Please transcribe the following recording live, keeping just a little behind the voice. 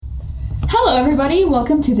Hello everybody,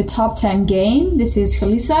 welcome to the Top 10 game. This is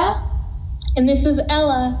Khalisa. And this is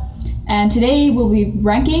Ella. And today we'll be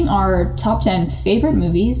ranking our top 10 favorite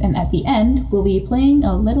movies, and at the end we'll be playing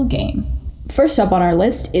a little game. First up on our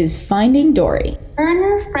list is Finding Dory. Her and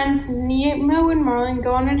her friends Nemo and Marlin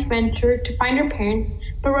go on an adventure to find her parents,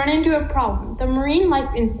 but run into a problem, the Marine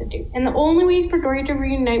Life Institute, and the only way for Dory to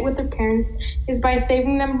reunite with her parents is by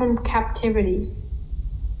saving them from captivity.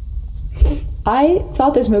 I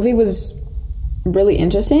thought this movie was really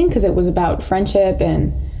interesting because it was about friendship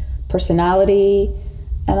and personality,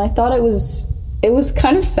 and I thought it was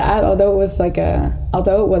kind of sad, although it was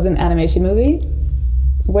an animation movie.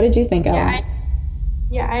 What did you think, Ella?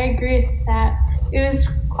 Yeah, I agree with that. It was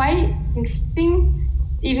quite interesting,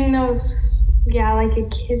 even though it was, like a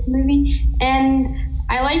kid movie. And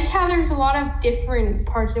I liked how there's a lot of different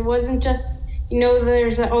parts. It wasn't just,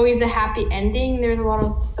 there's always a happy ending. There's a lot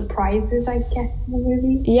of surprises, I guess, in the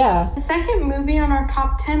movie. Yeah. The second movie on our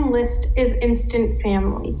top 10 list is Instant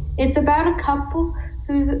Family. It's about a couple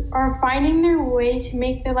who are finding their way to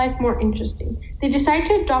make their life more interesting. They decide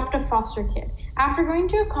to adopt a foster kid. After going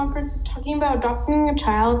to a conference talking about adopting a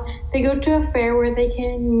child, they go to a fair where they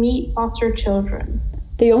can meet foster children.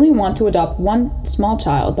 They only want to adopt one small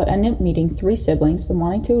child, but end up meeting 3 siblings and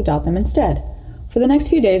wanting to adopt them instead. For the next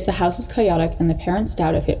few days, the house is chaotic, and the parents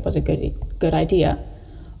doubt if it was a good idea.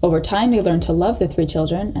 Over time, they learn to love the 3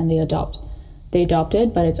 children, and they adopt. They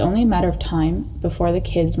adopted, but it's only a matter of time before the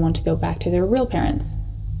kids want to go back to their real parents.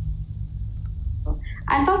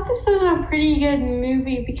 I thought this was a pretty good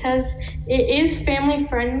movie because it is family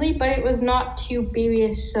friendly, but it was not too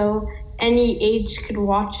babyish, so any age could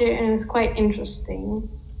watch it, and it was quite interesting.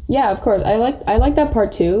 Yeah, of course. I like that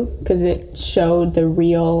part too because it showed the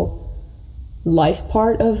real life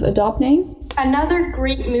part of adopting. Another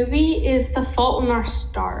great movie is The Fault in Our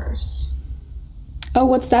Stars. Oh,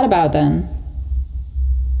 what's that about then?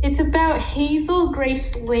 It's about Hazel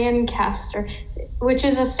Grace Lancaster, which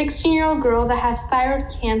is a 16-year-old girl that has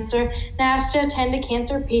thyroid cancer and has to attend a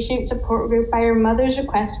cancer patient support group by her mother's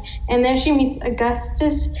request, and there she meets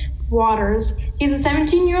Augustus Waters. He's a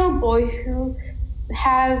 17-year-old boy who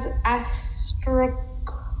has astrocytoma,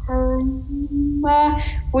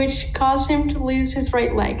 which caused him to lose his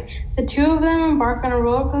right leg. The two of them embark on a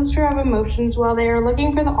roller coaster of emotions while they are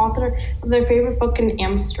looking for the author of their favorite book in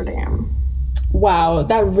Amsterdam. Wow,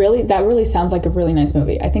 that really sounds like a really nice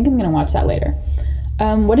movie. I think I'm going to watch that later.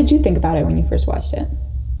 What did you think about it when you first watched it?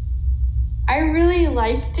 I really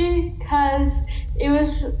liked it because it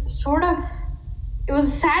was a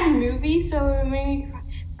sad movie, so it made me cry,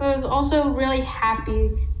 but it was also really happy.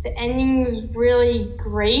 The ending was really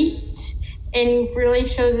great and really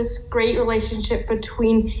shows this great relationship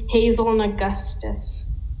between Hazel and Augustus.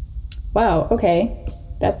 Wow, okay.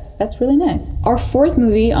 That's really nice. Our fourth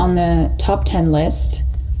movie on the top 10 list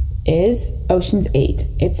is Ocean's 8.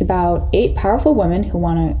 It's about 8 powerful women who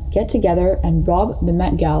want to get together and rob the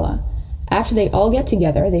Met Gala. After they all get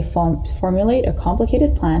together, they formulate a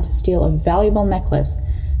complicated plan to steal a valuable necklace,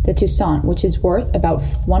 the Toussaint, which is worth about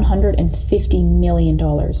 $150 million.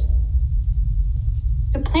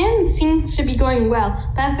 The plan seems to be going well,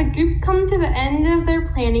 but as the group come to the end of their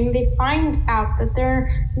planning, they find out that they're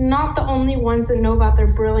not the only ones that know about their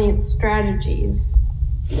brilliant strategies.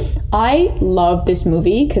 I love this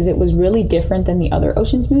movie because it was really different than the other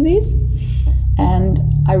Ocean's movies, and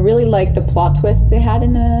I really liked the plot twists they had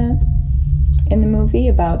in the movie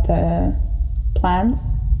about the plans.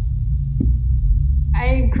 I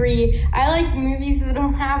agree. I like movies that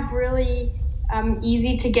don't have really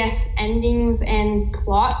easy to guess endings and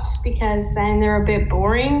plots because then they're a bit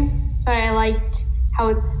boring. So I liked how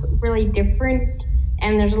it's really different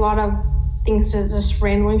and there's a lot of things to just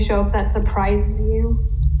randomly show up that surprise you.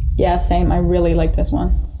 Yeah, same. I really like this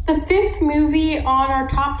one. The 5th movie on our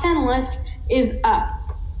top 10 list is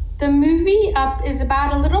Up. The movie Up is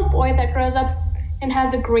about a little boy that grows up and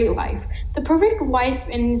has a great life, the perfect wife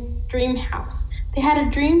and dream house. They had a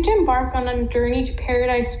dream to embark on a journey to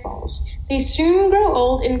Paradise Falls. They soon grow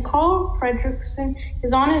old, and Carl Fredricksen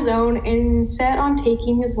is on his own and set on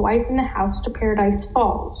taking his wife and the house to Paradise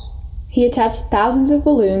Falls. He attached thousands of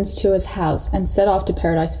balloons to his house and set off to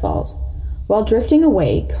Paradise Falls. While drifting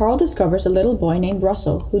away, Carl discovers a little boy named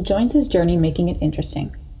Russell, who joins his journey, making it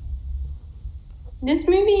interesting. This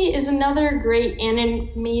movie is another great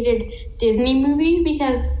animated Disney movie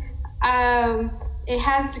because it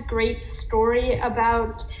has a great story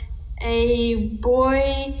about a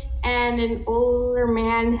boy and an older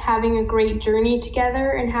man having a great journey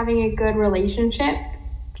together and having a good relationship.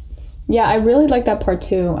 Yeah, I really like that part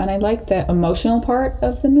too, and I like the emotional part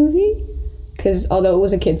of the movie because although it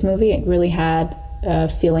was a kids movie, it really had a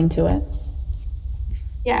feeling to it.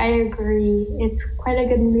 Yeah, I agree. It's quite a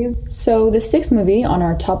good movie. So, the sixth movie on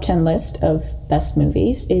our top 10 list of best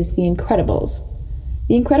movies is The Incredibles.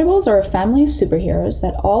 The Incredibles are a family of superheroes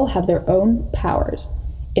that all have their own powers.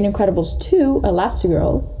 In Incredibles 2,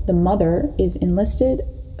 Elastigirl, the mother, is enlisted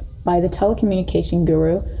by the telecommunication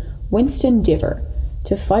guru Winston Diver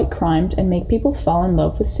to fight crimes and make people fall in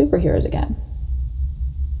love with superheroes again.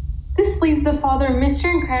 This leaves the father,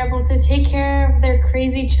 Mr. Incredible, to take care of their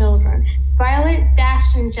crazy children, Violet,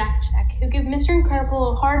 Dash, and Jack Jack, who give Mr.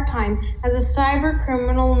 Incredible a hard time as a cyber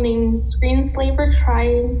criminal named Screenslaver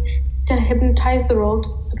trying to hypnotize the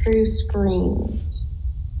world through screens.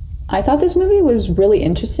 I thought this movie was really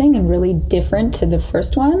interesting and really different to the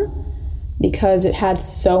first one because it had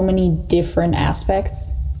so many different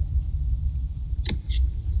aspects.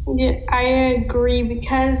 Yeah, I agree,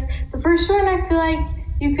 because the first one I feel like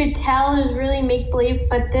you could tell is really make-believe,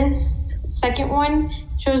 but this second one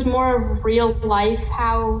shows more of real life,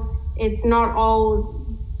 how it's not all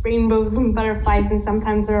rainbows and butterflies, and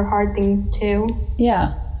sometimes there are hard things too.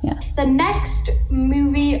 Yeah. The next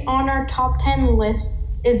movie on our top 10 list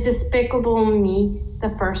is Despicable Me, the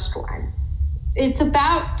first one. It's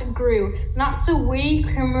about Gru, not so witty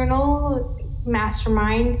criminal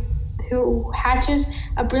mastermind who hatches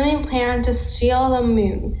a brilliant plan to steal the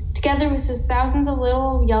moon, together with his thousands of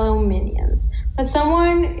little yellow minions. But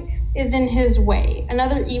someone is in his way,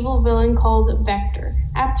 another evil villain called Vector.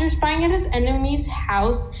 After spying at his enemy's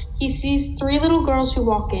house, he sees 3 little girls who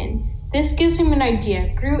walk in. This gives him an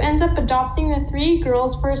idea. Gru ends up adopting the 3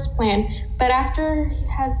 girls for his plan, but after he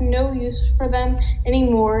has no use for them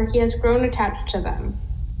anymore, he has grown attached to them.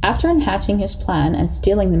 After unhatching his plan and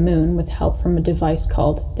stealing the moon with help from a device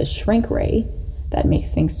called the Shrink Ray that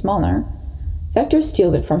makes things smaller, Vector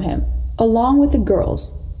steals it from him, along with the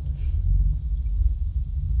girls.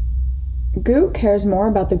 Gru cares more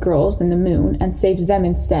about the girls than the moon and saves them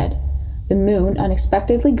instead. The moon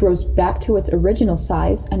unexpectedly grows back to its original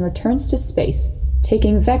size and returns to space,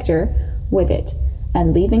 taking Vector with it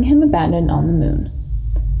and leaving him abandoned on the moon.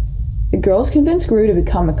 The girls convince Gru to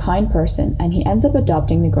become a kind person, and he ends up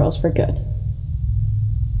adopting the girls for good.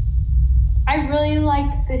 I really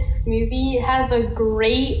like this movie. It has a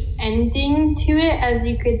great ending to it, as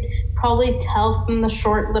you could probably tell from the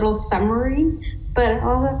short little summary. But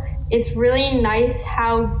also, it's really nice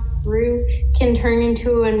how Gru can turn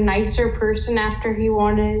into a nicer person after he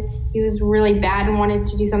was really bad and wanted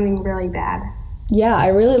to do something really bad. Yeah, I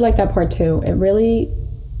really like that part too. It really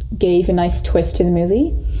gave a nice twist to the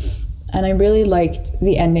movie. And I really liked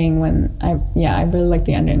the ending I really liked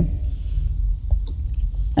the ending.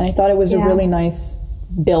 And I thought it was a really nice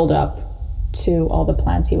build up to all the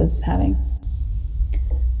plans he was having.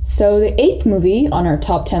 So the 8th movie on our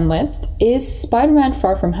top 10 list is Spider-Man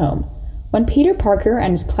Far From Home. When Peter Parker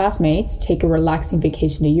and his classmates take a relaxing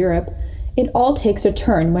vacation to Europe, it all takes a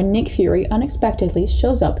turn when Nick Fury unexpectedly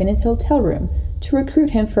shows up in his hotel room to recruit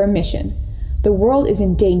him for a mission. The world is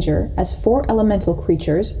in danger as 4 elemental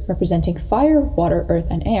creatures, representing fire, water, earth,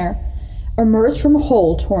 and air, emerge from a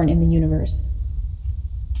hole torn in the universe.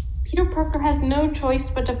 Peter Parker has no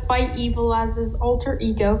choice but to fight evil as his alter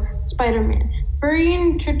ego, Spider-Man. Fury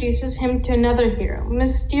introduces him to another hero,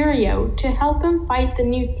 Mysterio, to help him fight the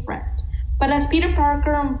new threat. But as Peter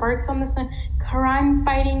Parker embarks on this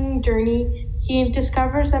crime-fighting journey, he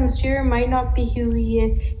discovers that Mysterio might not be who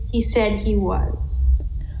he said he was.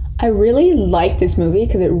 I really like this movie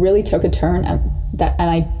because it really took a turn and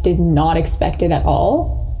I did not expect it at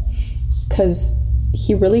all, because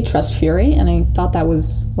he really trusts Fury, and I thought that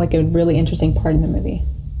was like a really interesting part in the movie.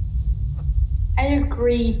 I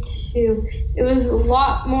agree too. It was a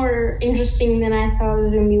lot more interesting than I thought it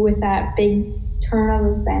was going to be with that big turn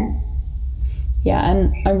of events. Yeah,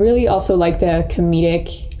 and I really also like the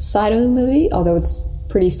comedic side of the movie, although it's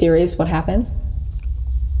pretty serious what happens.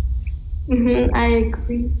 I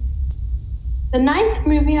agree. The 9th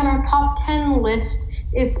movie on our top 10 list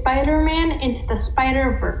is Spider-Man Into the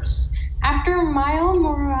Spider-Verse. After Miles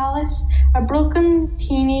Morales, a broken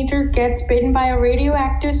teenager, gets bitten by a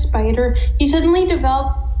radioactive spider, he suddenly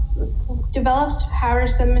develops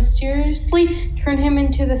powers that mysteriously turn him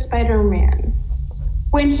into the Spider-Man.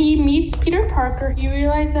 When he meets Peter Parker, he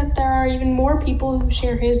realizes that there are even more people who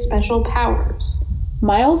share his special powers.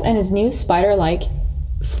 Miles and his new spider-like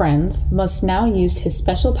friends must now use his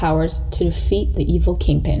special powers to defeat the evil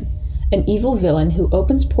Kingpin, an evil villain who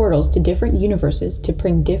opens portals to different universes to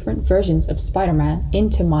bring different versions of Spider-Man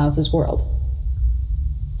into Miles' world.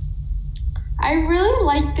 I really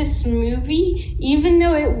like this movie. Even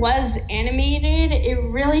though it was animated, it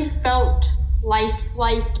really felt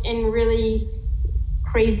lifelike and really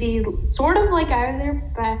crazy, sort of like out of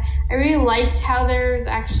there, but I really liked how there's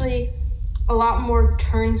actually a lot more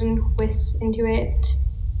turns and twists into it.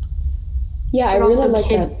 Yeah, I really like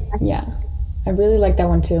that. Yeah, I really like that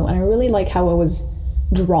one too. And I really like how it was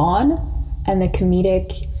drawn and the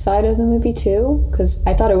comedic side of the movie too, because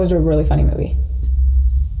I thought it was a really funny movie.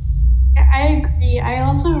 I agree. I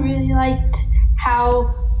also really liked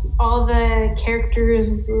how all the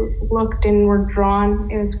characters looked and were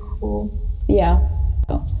drawn. It was cool. Yeah.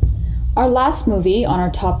 Our last movie on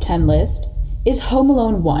our top 10 list is Home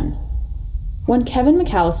Alone 1. When Kevin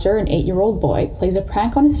McAllister, an 8-year-old boy, plays a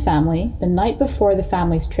prank on his family the night before the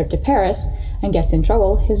family's trip to Paris and gets in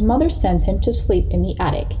trouble, his mother sends him to sleep in the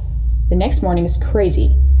attic. The next morning is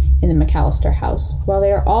crazy in the McAllister house while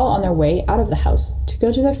they are all on their way out of the house to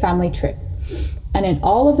go to their family trip. And in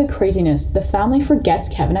all of the craziness, the family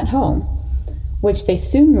forgets Kevin at home, which they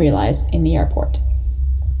soon realize in the airport.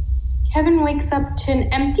 Kevin wakes up to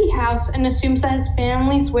an empty house and assumes that his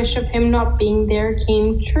family's wish of him not being there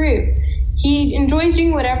came true. He enjoys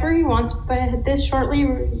doing whatever he wants, but this shortly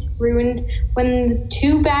ruined when the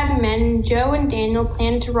two bad men, Joe and Daniel,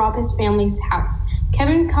 plan to rob his family's house.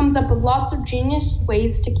 Kevin comes up with lots of genius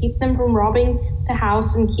ways to keep them from robbing the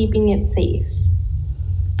house and keeping it safe.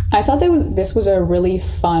 I thought this was a really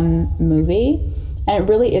fun movie, and it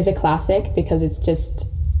really is a classic because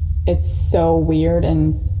it's so weird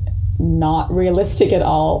and not realistic at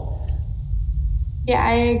all. Yeah,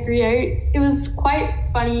 I agree. It was quite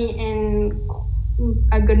funny and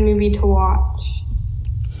a good movie to watch.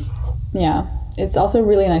 Yeah, it's also a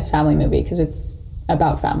really nice family movie because it's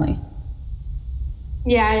about family.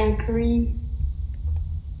 Yeah, I agree.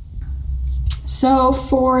 So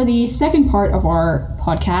for the second part of our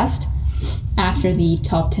podcast, after the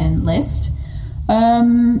top 10 list,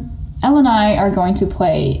 Elle and I are going to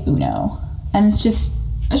play Uno. And it's just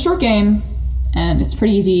a short game, and it's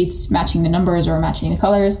pretty easy. It's matching the numbers or matching the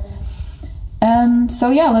colors. So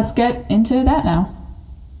yeah, let's get into that now.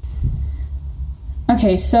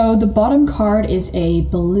 Okay, so the bottom card is a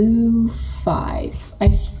blue 5. I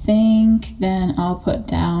think then I'll put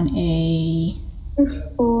down a...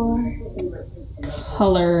 4.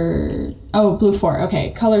 Color... Oh, blue 4.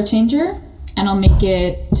 Okay, color changer. And I'll make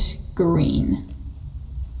it green.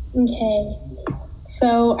 Okay.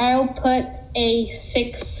 So I'll put a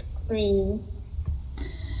 6 green.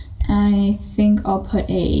 I think I'll put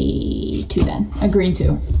a 2 then. A green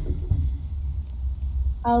 2.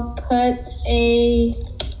 I'll put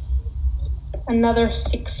another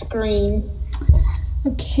 6 green.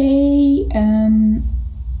 Okay,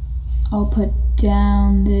 I'll put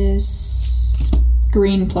down this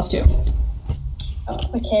green plus 2. Oh,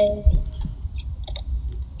 okay.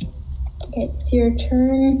 Okay, it's your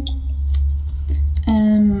turn.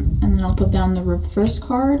 And then I'll put down the reverse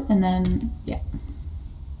card, and then, yeah.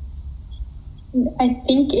 I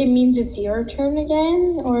think it means it's your turn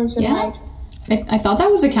again, or is it my turn? I thought that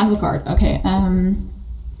was a cancel card. Okay,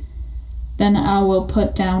 then I will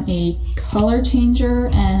put down a color changer,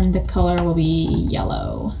 and the color will be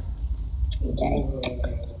yellow. Okay.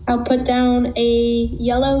 I'll put down a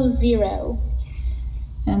yellow 0.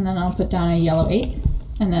 And then I'll put down a yellow 8,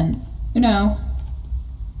 and then Uno.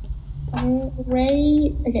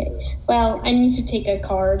 Right. Okay. Well, I need to take a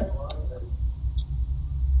card.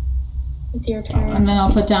 It's your turn. And then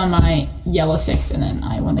I'll put down my yellow 6, and then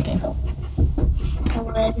I won the game.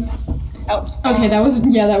 Alright. Okay, that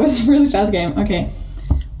was a really fast game. Okay.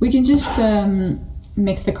 We can just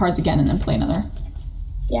mix the cards again and then play another.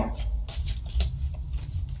 Yeah.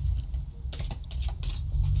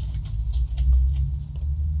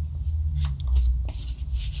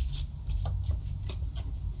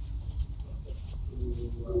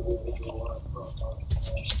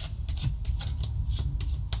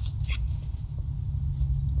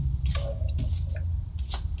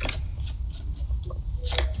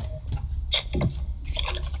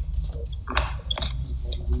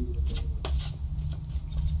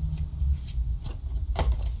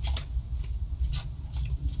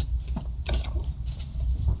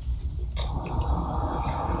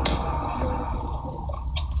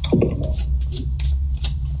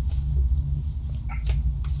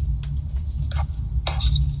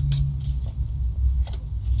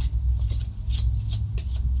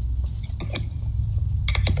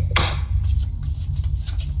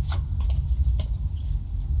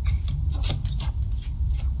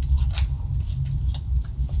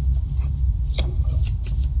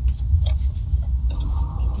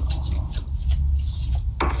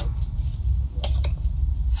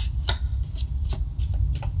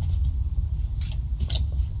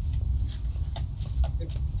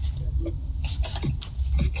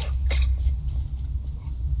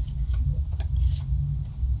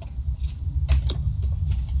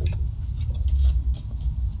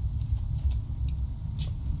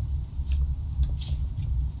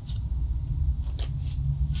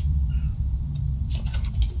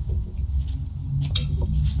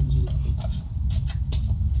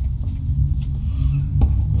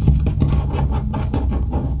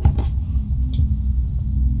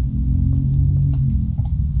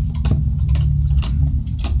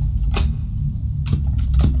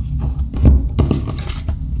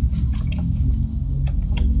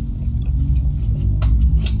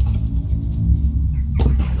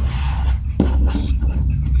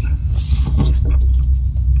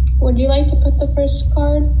 first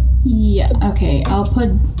card? Yeah, okay. I'll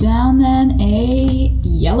put down then a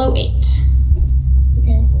yellow 8.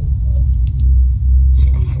 Okay.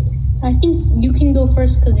 I think you can go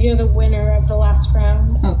first because you're the winner of the last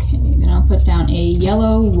round. Okay, then I'll put down a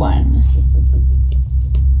yellow 1.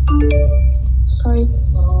 Sorry.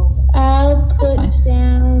 I'll put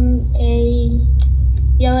down a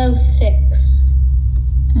yellow 6.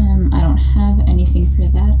 I don't have anything for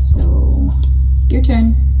that, so your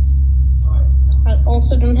turn. I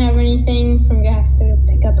also don't have anything, so I'm gonna have to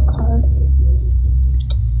pick up a card.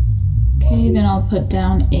 Okay, then I'll put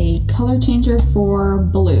down a color changer for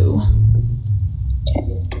blue. Okay.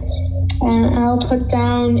 And I'll put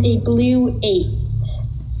down a blue 8.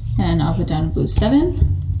 And I'll put down a blue 7.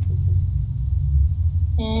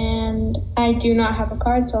 And I do not have a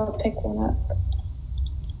card, so I'll pick one up.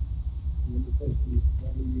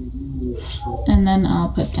 And then I'll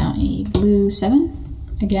put down a blue 7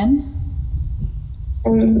 again.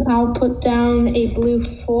 And I'll put down a blue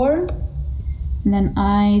 4. And then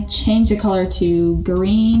I change the color to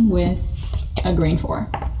green with a green 4.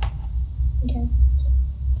 Okay.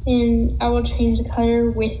 And I will change the color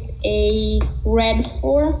with a red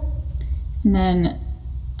 4. And then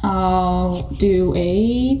I'll do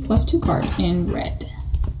a +2 card in red.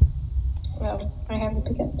 Well, I have to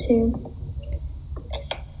pick up 2.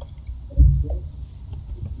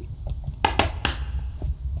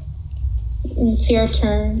 It's your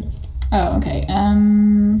turn. Oh, okay.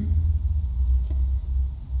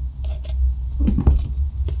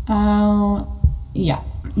 Yeah,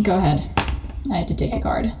 go ahead. I had to take a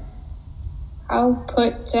card. I'll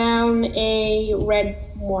put down a red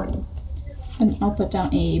 1. And I'll put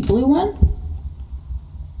down a blue 1.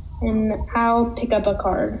 And I'll pick up a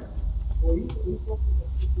card.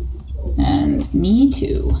 And me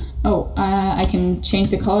too. Oh, I can change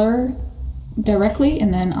the color directly,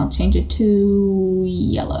 and then I'll change it to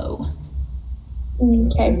yellow.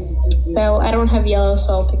 Okay. Well, I don't have yellow,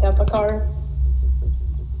 so I'll pick up a card.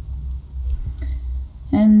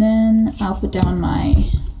 And then I'll put down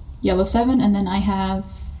my yellow 7, and then I have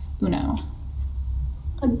Uno.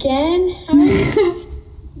 Again?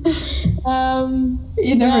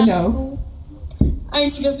 You never know. I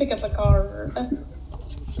need to pick up a card.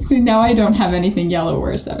 See, now I don't have anything yellow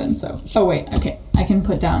or a 7, so... Oh, wait, okay. I can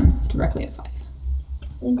put down directly a 5.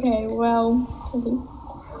 Okay, well...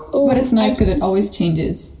 But it's nice because it always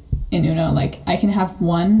changes in Uno. Like, I can have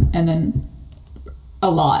 1 and then a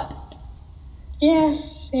lot.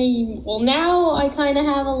 Yes, same. Well, now I kind of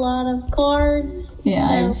have a lot of cards. Yeah,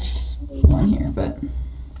 so, I have 1 here, but...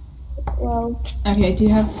 Well... Okay, do you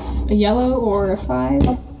have a yellow or a 5?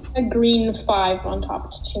 A green 5 on top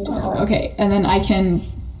to change the color. Okay, and then I can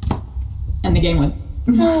end the game with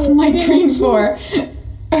my green 4.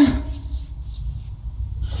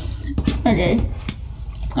 Okay.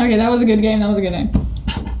 Okay, that was a good game. That was a good game.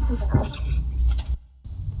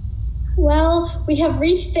 Well, we have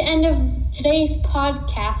reached the end of today's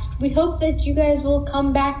podcast. We hope that you guys will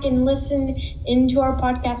come back and listen into our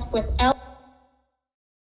podcast with